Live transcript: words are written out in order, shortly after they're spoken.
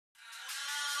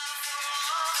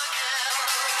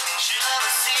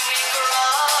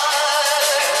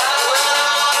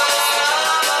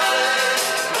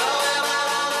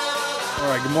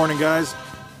Alright, good morning guys.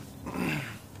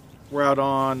 We're out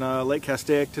on Lake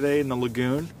Castaic today in the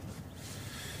lagoon.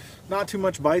 Not too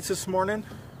much bites this morning.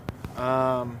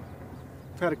 I've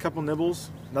had a couple nibbles.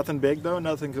 Nothing big though,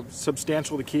 nothing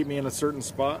substantial to keep me in a certain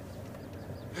spot.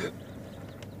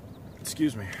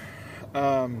 Excuse me.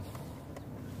 Right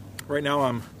now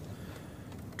I'm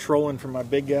trolling for my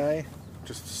big guy,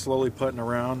 just slowly putting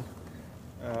around,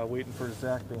 waiting for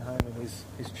Zach behind me.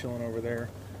 He's chilling over there.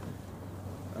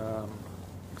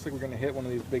 Looks like we're going to hit one of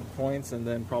these big points and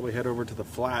then probably head over to the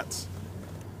flats.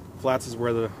 Flats is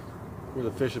where the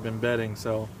fish have been bedding,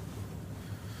 so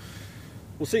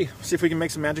we'll see. See if we can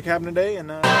make some magic happen today. And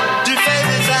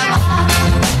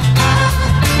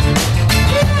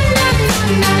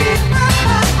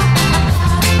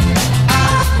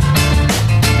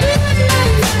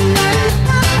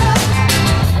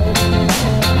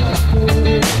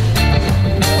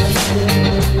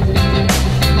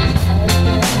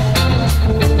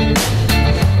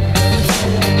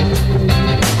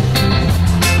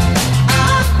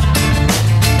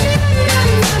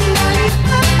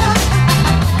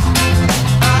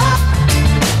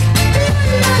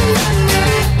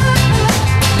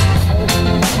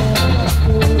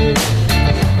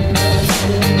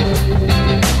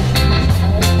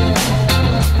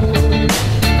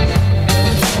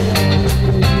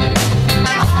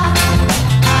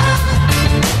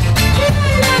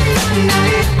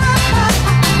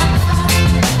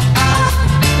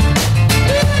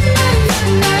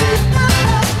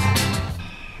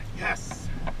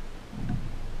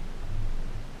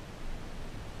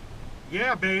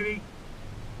yeah, baby.